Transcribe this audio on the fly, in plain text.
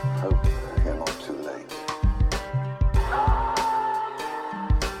Hope you're not too late.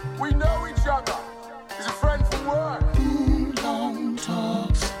 We know each other. He's a friend from work. Long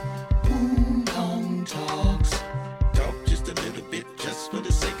talks. Long talks. Talk just a little bit, just for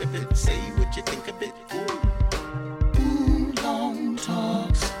the sake of it. Say what you think of it. Long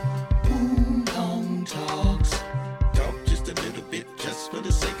talks. Long talks. Talk just a little bit, just for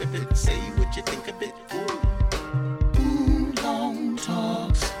the sake of it. Say what you think of it. Long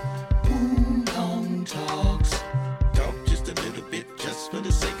talks. Long talks. Talk just a little bit, just for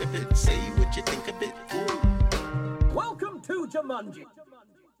the sake of it. Say what you think of it. Welcome to Jumanji.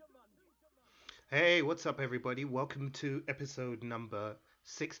 Hey, what's up, everybody? Welcome to episode number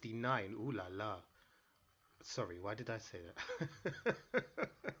 69. Ooh la la. Sorry, why did I say that?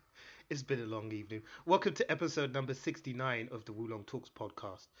 It's been a long evening. Welcome to episode number 69 of the Wulong Talks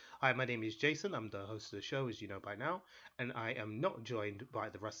podcast. Hi, my name is Jason. I'm the host of the show, as you know by now. And I am not joined by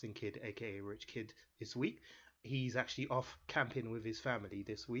the Rustling Kid, aka Rich Kid, this week. He's actually off camping with his family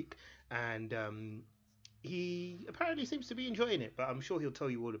this week. And he apparently seems to be enjoying it, but I'm sure he'll tell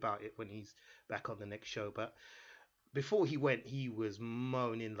you all about it when he's back on the next show. But before he went, he was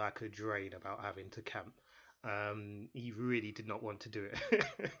moaning like a drain about having to camp. He really did not want to do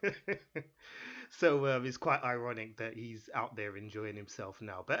it. So it's quite ironic that he's out there enjoying himself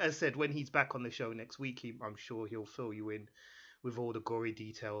now. But as I said, when he's back on the show next week, I'm sure he'll fill you in with all the gory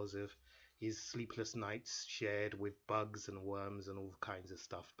details of his sleepless nights shared with bugs and worms and all kinds of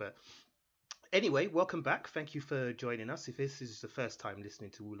stuff. But anyway, welcome back. Thank you for joining us. If this is the first time listening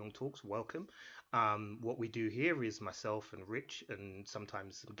to Wulong Talks, welcome. What we do here is myself and Rich and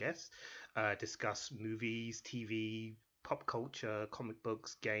sometimes some guests discuss movies, TV, pop culture, comic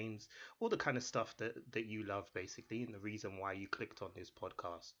books, games, all the kind of stuff that you love, basically, and the reason why you clicked on this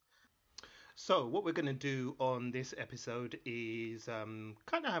podcast. So what we're going to do on this episode is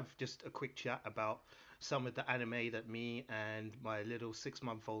kind of have just a quick chat about some of the anime that me and my little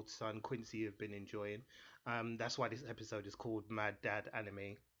 6-month-old son Quincy have been enjoying. That's why this episode is called Mad Dad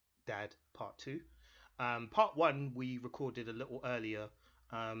Anime Dad Part 2. Part 1 we recorded a little earlier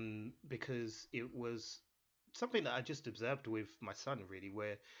because it was something that I just observed with my son, really,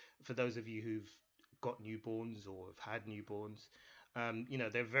 where for those of you who've got newborns or have had newborns,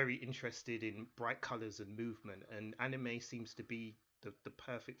 they're very interested in bright colors and movement, and anime seems to be the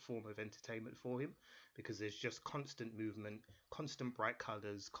perfect form of entertainment for him, because there's just constant movement, constant bright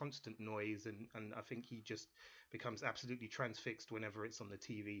colors, constant noise, and I think he just becomes absolutely transfixed whenever it's on the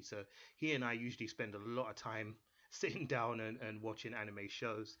TV. So he and I usually spend a lot of time sitting down and watching anime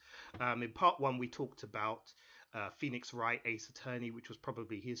shows. In part 1 we talked about Phoenix Wright Ace Attorney, which was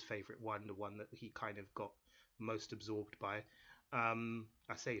probably his favorite one, the one that he kind of got most absorbed by.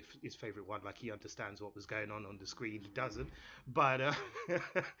 I say his favorite one like he understands what was going on the screen. He doesn't, but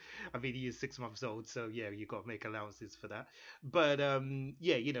I mean, he is 6 months old, so yeah, you got to make allowances for that. But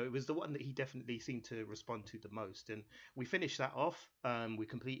it was the one that he definitely seemed to respond to the most, and we finished that off. We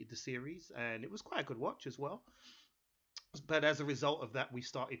completed the series, and it was quite a good watch as well. But as a result of that, we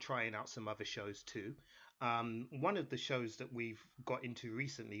started trying out some other shows too. One of the shows that we've got into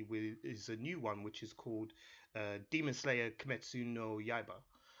recently is a new one, which is called Demon Slayer Kimetsu no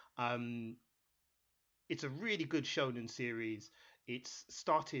Yaiba. It's a really good shonen series. It's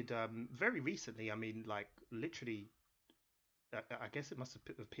started very recently. I mean, like literally, I guess it must have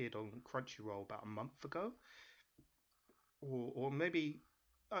appeared on Crunchyroll about a month ago, or maybe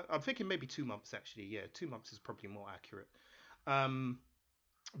I'm thinking maybe 2 months actually. Yeah, 2 months is probably more accurate.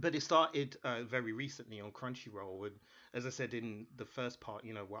 But it started very recently on Crunchyroll, and as I said in the first part,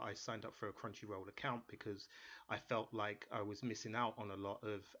 where I signed up for a Crunchyroll account because I felt like I was missing out on a lot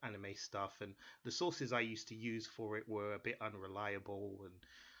of anime stuff, and the sources I used to use for it were a bit unreliable, and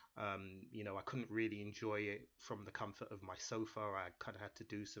I couldn't really enjoy it from the comfort of my sofa. I kind of had to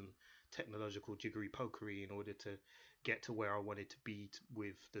do some technological jiggery pokery in order to get to where I wanted to be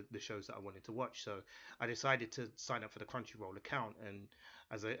with the shows that I wanted to watch. So I decided to sign up for the Crunchyroll account, and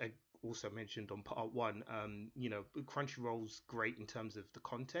as I also mentioned on part 1, Crunchyroll's great in terms of the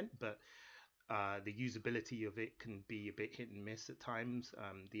content, but the usability of it can be a bit hit and miss at times.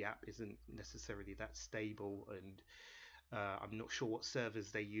 The app isn't necessarily that stable, and I'm not sure what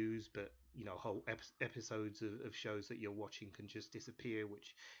servers they use, but whole episodes of shows that you're watching can just disappear,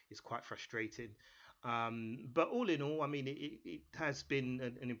 which is quite frustrating. But all in all, I mean, it has been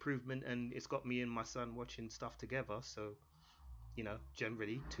an improvement, and it's got me and my son watching stuff together. So,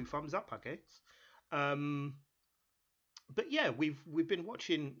 generally 2 thumbs up, I guess. But yeah, we've been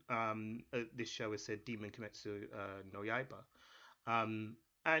watching this show, as said, Demon Kimetsu no Yaiba.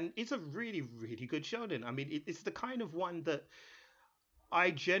 And it's a really, really good shonen. I mean, it's the kind of one that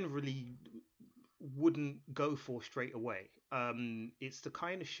I generally wouldn't go for straight away. It's the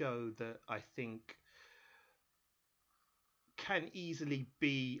kind of show that I think can easily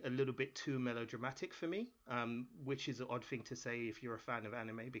be a little bit too melodramatic for me, which is an odd thing to say if you're a fan of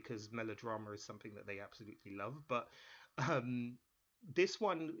anime, because melodrama is something that they absolutely love. But um, this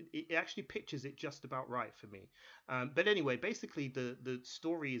one, it actually pictures it just about right for me. But anyway, basically the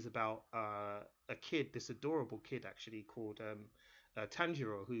story is about a kid, this adorable kid actually called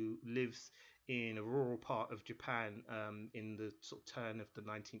Tanjiro, who lives in a rural part of Japan in the sort of turn of the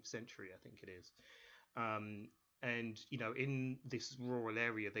 19th century, I think it is. Um, and in this rural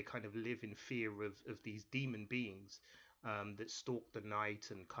area, they kind of live in fear of these demon beings that stalk the night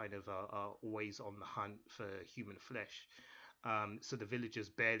and kind of are always on the hunt for human flesh. So the villagers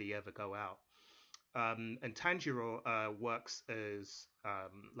barely ever go out. And Tanjiro works as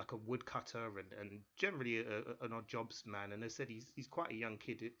like a woodcutter and generally an odd jobs man. And they said he's quite a young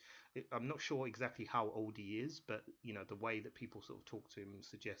kid. I'm not sure exactly how old he is, but the way that people sort of talk to him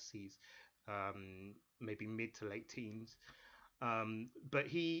suggests he's maybe mid to late teens. But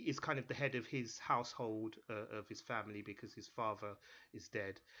he is kind of the head of his household, of his family, because his father is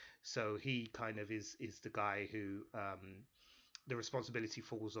dead. So he kind of is the guy who the responsibility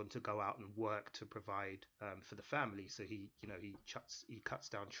falls on to go out and work to provide for the family. So he cuts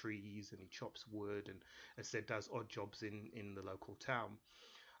down trees and he chops wood and, as said, does odd jobs in the local town.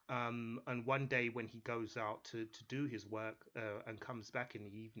 And one day when he goes out to do his work and comes back in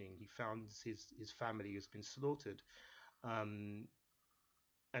the evening, he finds his family has been slaughtered. Um,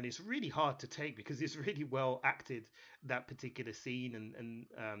 and it's really hard to take because it's really well acted, that particular scene, and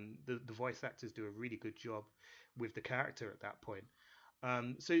the voice actors do a really good job with the character at that point.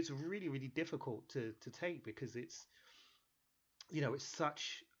 So it's really really difficult to take because it's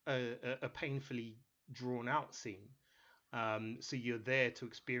such a painfully drawn out scene. So you're there to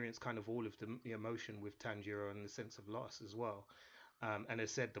experience kind of all of the emotion with Tanjiro and the sense of loss as well. And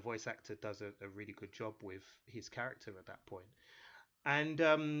as said, the voice actor does a really good job with his character at that point.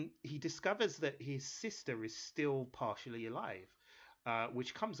 And he discovers that his sister is still partially alive,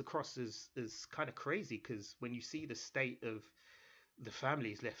 which comes across as kind of crazy because when you see the state of the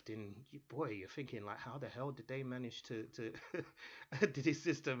family's left in, boy, you're thinking like, how the hell did they manage to did his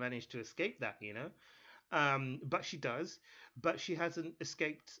sister manage to escape that? But she does, but she hasn't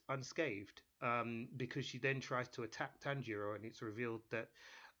escaped unscathed, because she then tries to attack Tanjiro, and it's revealed that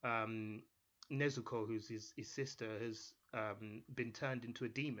um, Nezuko, who's his sister, has been turned into a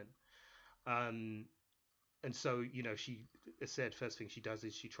demon. Um, and so, she said first thing she does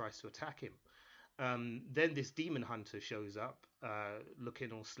is she tries to attack him. Then this demon hunter shows up,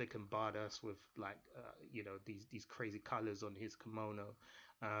 looking all slick and badass with like, these crazy colors on his kimono,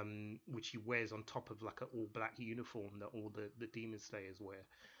 which he wears on top of like an all black uniform that all the demon slayers wear.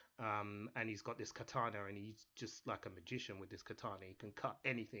 And he's got this katana, and he's just like a magician with this katana. He can cut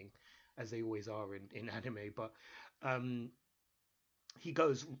anything, as they always are in anime. But um, he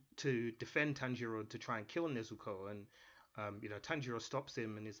goes to defend Tanjiro to try and kill Nezuko, and Tanjiro stops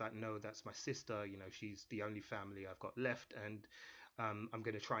him and is like, "No, that's my sister. She's the only family I've got left, and I'm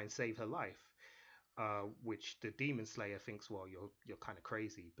going to try and save her life." Which the Demon Slayer thinks, "Well, you're kind of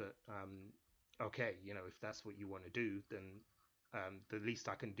crazy, but okay, if that's what you want to do, then the least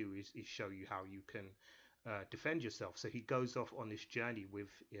I can do is show you how you can defend yourself." So he goes off on this journey with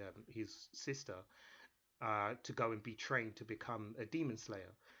his sister to go and be trained to become a demon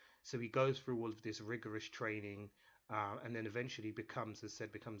slayer. So he goes through all of this rigorous training, and then eventually becomes, as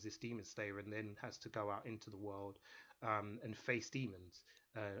said, becomes this demon slayer, and then has to go out into the world and face demons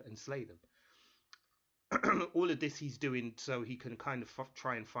and slay them. All of this he's doing so he can kind of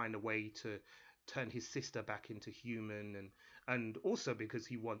try and find a way to turn his sister back into human, and also because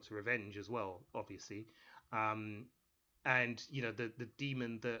he wants revenge as well, obviously. And the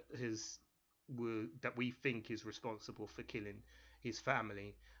demon that we think is responsible for killing his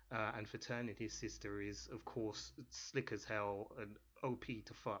family and for turning his sister is, of course, slick as hell and OP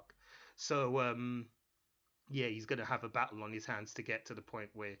to fuck. So yeah, he's gonna have a battle on his hands to get to the point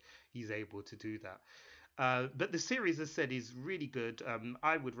where he's able to do that. But the series, as I said, is really good.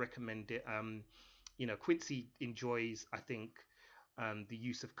 I would recommend it. Quincy enjoys, I think, the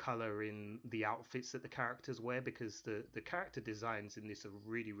use of color in the outfits that the characters wear, because the character designs in this are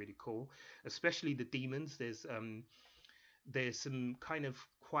really, really cool. Especially the demons. There's some kind of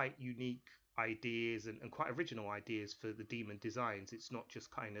quite unique ideas and quite original ideas for the demon designs. It's not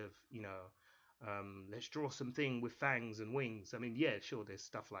just kind of, let's draw something with fangs and wings. I mean, yeah, sure, there's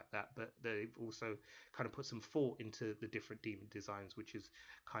stuff like that, but they've also kind of put some thought into the different demon designs, which is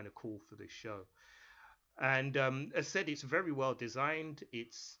kind of cool for this show. And as I said, it's very well designed.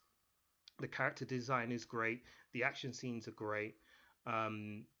 The character design is great. The action scenes are great.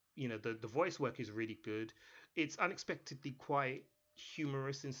 Um, the voice work is really good. It's unexpectedly quite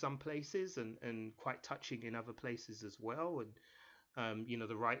humorous in some places and quite touching in other places as well. And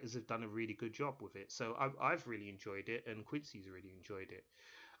the writers have done a really good job with it. So I've really enjoyed it, and Quincy's really enjoyed it.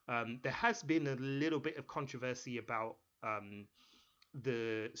 There has been a little bit of controversy about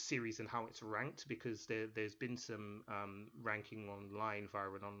the series and how it's ranked, because there's been some ranking online via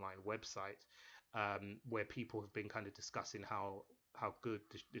an online website, where people have been kind of discussing how good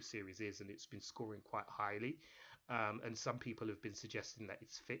the series is, and it's been scoring quite highly. And some people have been suggesting that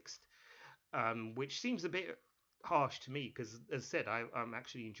it's fixed, which seems a bit harsh to me, because as I said, I'm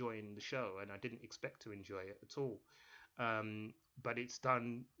actually enjoying the show and I didn't expect to enjoy it at all. But it's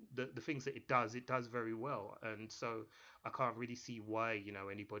done the things that it does very well, and so I can't really see why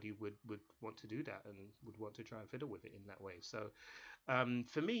anybody would want to do that and would want to try and fiddle with it in that way. So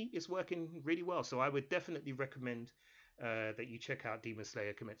for me, it's working really well. So I would definitely recommend that you check out Demon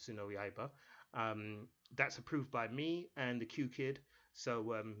Slayer Kimetsu no Yaiba. That's approved by me and the Q Kid.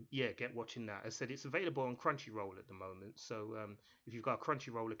 So yeah, get watching that. As I said, it's available on Crunchyroll at the moment. So if you've got a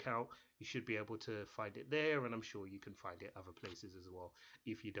Crunchyroll account, you should be able to find it there, and I'm sure you can find it other places as well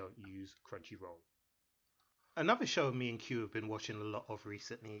if you don't use Crunchyroll. Another show me and Q have been watching a lot of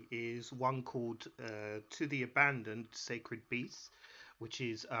recently is one called To the Abandoned Sacred Beasts, which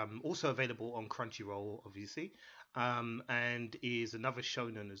is also available on Crunchyroll, obviously, and is another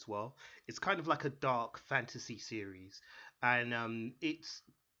shonen as well. It's kind of like a dark fantasy series, and it's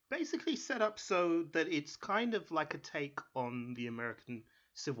basically set up so that it's kind of like a take on the American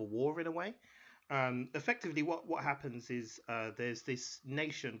Civil War in a way. Effectively, what happens is there's this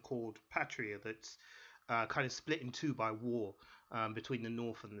nation called Patria that's kind of split in two by war between the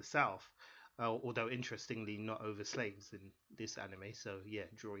North and the South. Although interestingly, not over slaves in this anime. So yeah,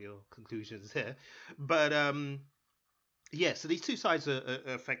 draw your conclusions there. But yeah, so these two sides are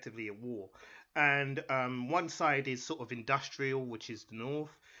effectively at war, and one side is sort of industrial, which is the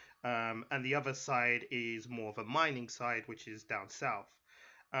North, and the other side is more of a mining side, which is down south.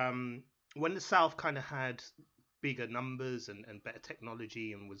 When the South kind of had bigger numbers and better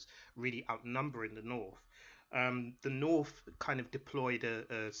technology and was really outnumbering the North kind of deployed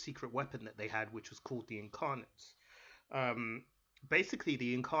a secret weapon that they had, which was called the Incarnates. Um, Basically,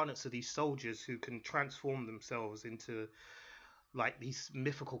 the Incarnates are these soldiers who can transform themselves into like these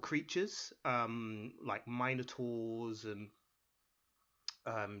mythical creatures, like minotaurs and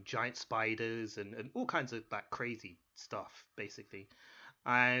giant spiders and all kinds of like crazy stuff, basically.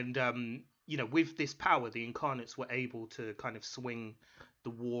 And with this power, the Incarnates were able to kind of swing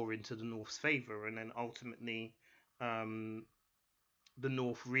the war into the North's favor, and then ultimately, um, the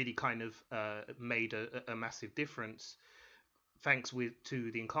North really kind of made a massive difference thanks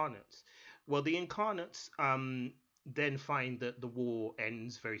to the Incarnates. Well, the Incarnates then find that the war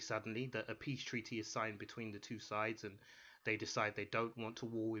ends very suddenly, that a peace treaty is signed between the two sides, and they decide they don't want to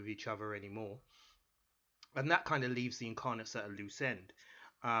war with each other anymore. And that kind of leaves the Incarnates at a loose end.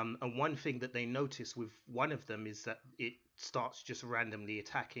 And one thing that they notice with one of them is that it starts just randomly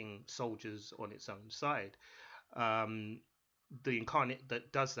attacking soldiers on its own side. Um, the Incarnate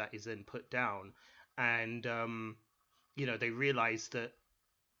that does that is then put down, and they realize that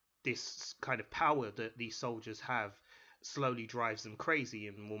this kind of power that these soldiers have slowly drives them crazy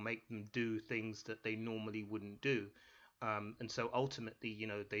and will make them do things that they normally wouldn't do. And so ultimately,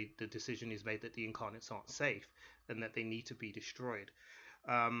 the decision is made that the Incarnates aren't safe and that they need to be destroyed.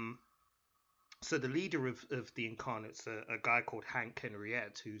 Um, so the leader of the Incarnates, a guy called Hank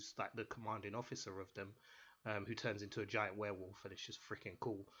Henriette, who's like the commanding officer of them, who turns into a giant werewolf, and it's just freaking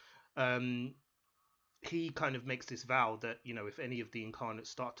cool. Um, he kind of makes this vow that if any of the Incarnates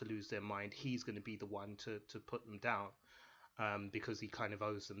start to lose their mind, he's going to be the one to put them down, because he kind of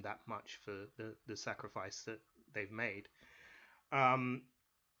owes them that much for the sacrifice that they've made. Um,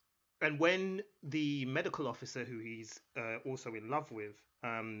 and when the medical officer, who he's also in love with,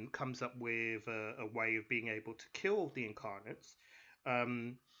 comes up with a way of being able to kill the Incarnates,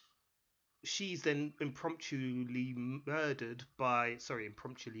 she's then impromptuly murdered by. Sorry,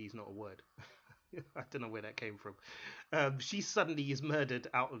 impromptuly is not a word. I don't know where that came from. She suddenly is murdered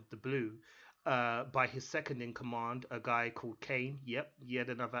out of the blue by his second in command, a guy called Cain. Yep, yet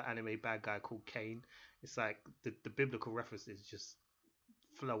another anime bad guy called Cain. It's like the biblical references just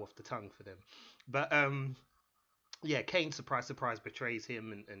flow off the tongue for them. But yeah, Cain, surprise, surprise, betrays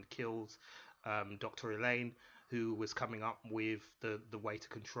him and kills Dr. Elaine, who was coming up with the way to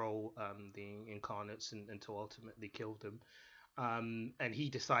control the Incarnates and to ultimately kill them. And he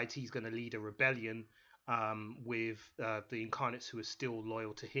decides he's going to lead a rebellion with the Incarnates who are still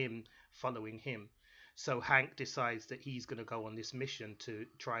loyal to him, following him. So Hank decides that he's going to go on this mission to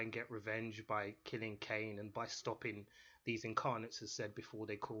try and get revenge by killing Kane and by stopping these Incarnates, as said, before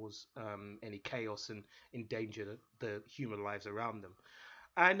they cause any chaos and endanger the human lives around them.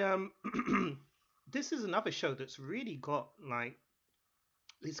 And this is another show that's really got like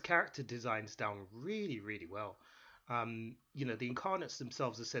its character designs down really, really well. You know, the Incarnates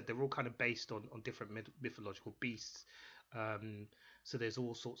themselves, as said, they're all kind of based on different mythological beasts. So there's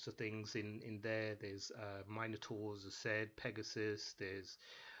all sorts of things in there. There's Minotaurs, as said, Pegasus. There's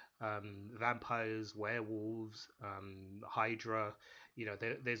vampires, werewolves, Hydra. You know,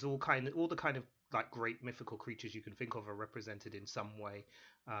 there's all the kind of like great mythical creatures you can think of are represented in some way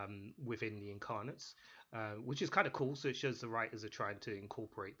within the Incarnates, which is kind of cool. So it shows the writers are trying to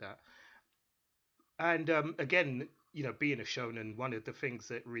incorporate that. And again, you know, being a shonen, one of the things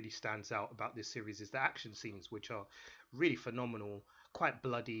that really stands out about this series is the action scenes, which are really phenomenal, quite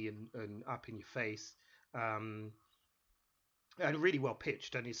bloody and up in your face, and really well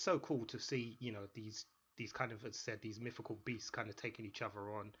pitched. And it's so cool to see, you know, these kind of, as said, these mythical beasts kind of taking each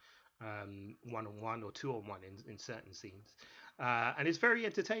other on one-on-one or two-on-one in certain scenes. And it's very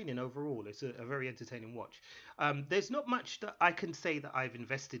entertaining overall. It's a very entertaining watch. There's not much that I can say that I've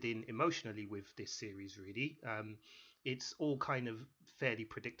invested in emotionally with this series, really. It's all kind of fairly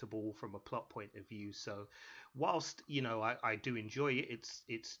predictable from a plot point of view. So whilst, you know, I do enjoy it,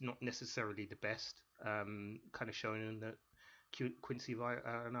 it's not necessarily the best kind of shonen that Quincy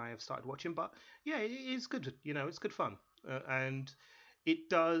and I have started watching. But yeah, it is good. You know, it's good fun. And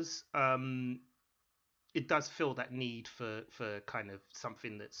it does feel that need for kind of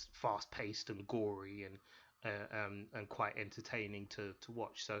something that's fast paced and gory and quite entertaining to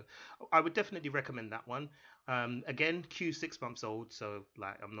watch. So I would definitely recommend that one. Again, Q's 6 months old, so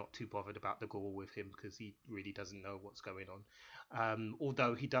like I'm not too bothered about the gore with him because he really doesn't know what's going on.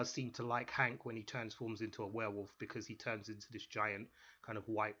 Although he does seem to like Hank when he transforms into a werewolf, because he turns into this giant kind of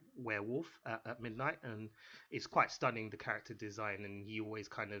white werewolf at midnight, and it's quite stunning, the character design, and he always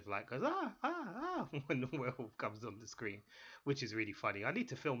kind of like goes when the werewolf comes on the screen, which is really funny. I need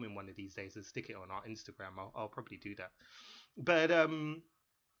to film him one of these days and stick it on our Instagram. I'll probably do that. But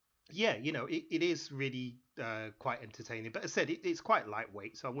yeah, you know, it is really quite entertaining. But as I said, it's quite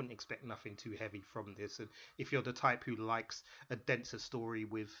lightweight, so I wouldn't expect nothing too heavy from this. And if you're the type who likes a denser story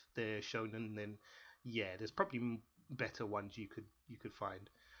with the shonen, then yeah, there's probably better ones you could find.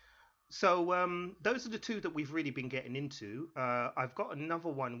 So those are the two that we've really been getting into. I've got another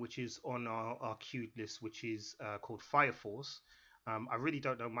one which is on our queued list, which is called Fire Force. I really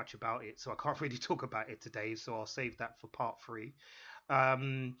don't know much about it, so I can't really talk about it today, so I'll save that for part 3.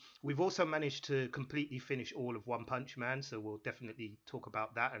 We've also managed to completely finish all of One Punch Man, so we'll definitely talk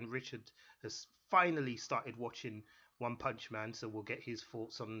about that. And Richard has finally started watching One Punch Man, so we'll get his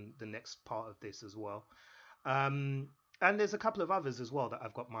thoughts on the next part of this as well. And there's a couple of others as well that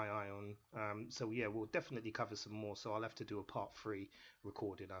I've got my eye on. So yeah, we'll definitely cover some more. So I'll have to do a part 3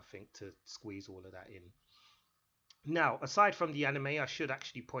 recording, I think, to squeeze all of that in. Now, aside from the anime, I should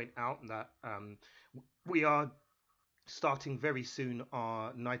actually point out that we are starting very soon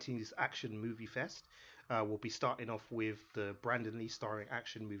our 90s Action Movie Fest. We'll be starting off with the Brandon Lee starring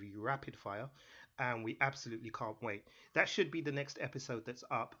action movie Rapid Fire, and we absolutely can't wait. That should be the next episode that's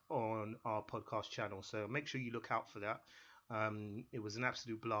up on our podcast channel, so make sure you look out for that. It was an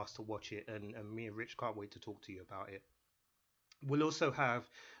absolute blast to watch it, and me and Rich can't wait to talk to you about it. We'll also have,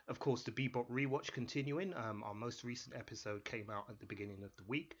 of course, the Bebop rewatch continuing. Our most recent episode came out at the beginning of the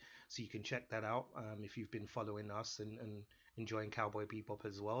week, so you can check that out. If you've been following us and enjoying Cowboy Bebop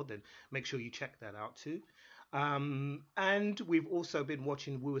as well, then make sure you check that out too. And we've also been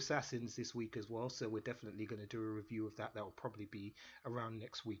watching Wu Assassins this week as well, so we're definitely going to do a review of that. That will probably be around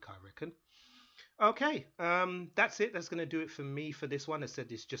next week, I reckon. Okay, that's it. That's going to do it for me for this one. I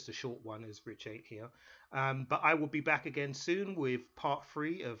said it's just a short one as Rich ain't here. But I will be back again soon with part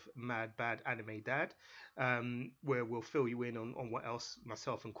 3 of Mad Bad Anime Dad, where we'll fill you in on what else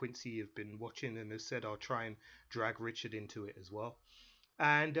myself and Quincy have been watching. And as said, I'll try and drag Richard into it as well.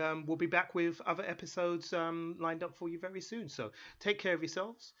 And we'll be back with other episodes lined up for you very soon. So take care of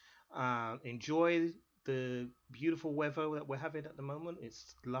yourselves. Enjoy the beautiful weather that we're having at the moment.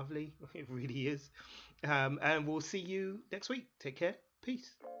 It's lovely. It really is. And we'll see you next week. Take care.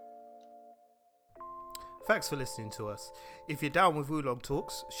 Peace. Thanks for listening to us. If you're down with Wulong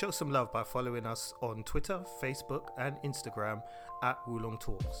Talks, show some love by following us on Twitter, Facebook and Instagram at Wulong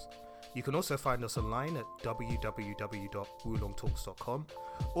Talks. You can also find us online at www.wulongtalks.com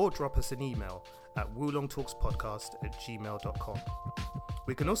or drop us an email at wulongtalkspodcast@gmail.com.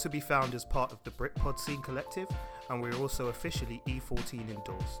 We can also be found as part of the Britpod Scene Collective, and we're also officially E14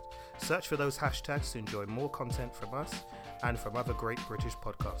 endorsed. Search for those hashtags to enjoy more content from us and from other great British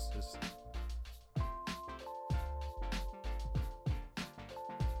podcasters.